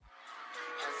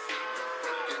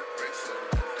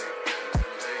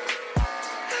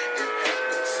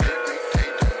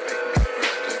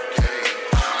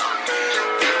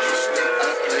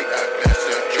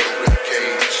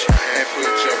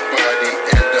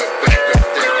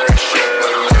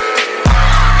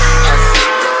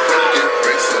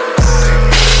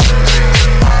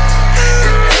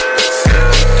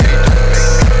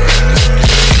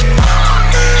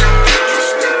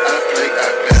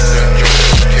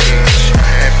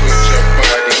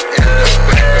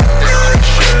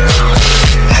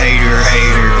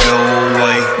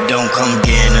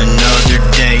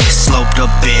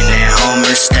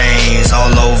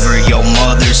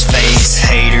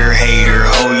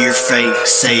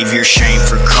save your shame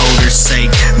for KODERS'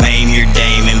 sake. MAIM your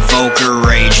dame, invoke her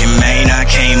rage. In Maine I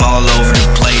came all over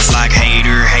the place like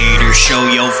hater, hater. Show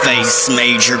your face,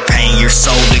 major pain, your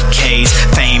soul decays.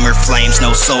 Fame or flames,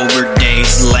 no sober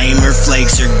days. Lamer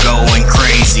flakes are going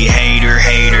crazy. Hater,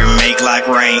 hater, make like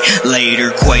rain.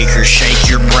 Later, QUAKER, shake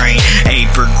your brain.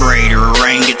 Ape or greater,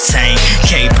 orangutan.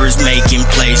 Capers making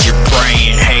plays, you're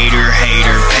praying. Hater,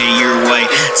 hater, pay your way.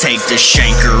 Take the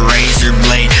shank or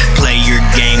RAZORBLADE. Play your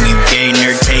game, you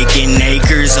gainer. Taking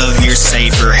acres of your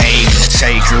safer haven.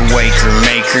 Shake her, wake her,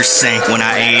 make her sink. When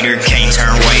I ate her, can't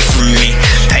turn away from me.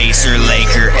 Pacer,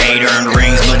 Laker, 8 earned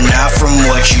rings, but not from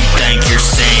what you think you're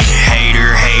seeing.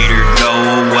 Hater, hater, go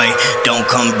away. Don't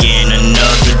come again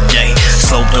another day.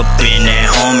 Soaked up in that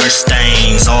Homer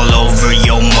stains all over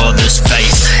your mother's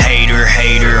face. Hater,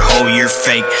 hater, hold your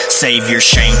fake. Save your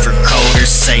shame for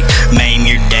KODERS' sake. MAIM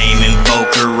your dame,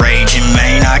 invoke her rage. In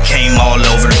Maine I came all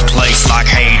over the place like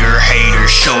hater, hater.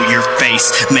 Show your face,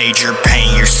 major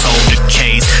pain, your soul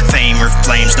decays. Fame or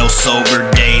flames, no sober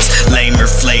days.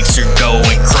 Lamer flakes are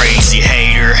going crazy.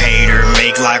 Hater, hater,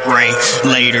 make like rain.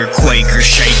 Later, QUAKER,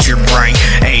 shake your brain.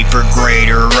 Ape or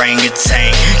greater,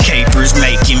 orangutan. Capers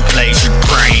making plays, you're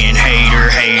praying. Hater,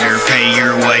 hater, pay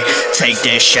your way. Take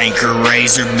that shank or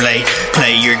RAZORBLADE.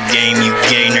 Play your game, you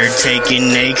gainer.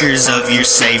 Taking acres of your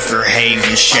safer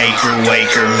haven. Shake her, wake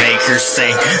her, make her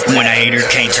sing. When I hate her,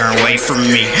 can't turn away from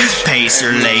me.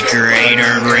 Pacer, Laker, 8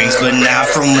 earned rings, but not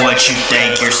from what you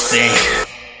think you're seeing.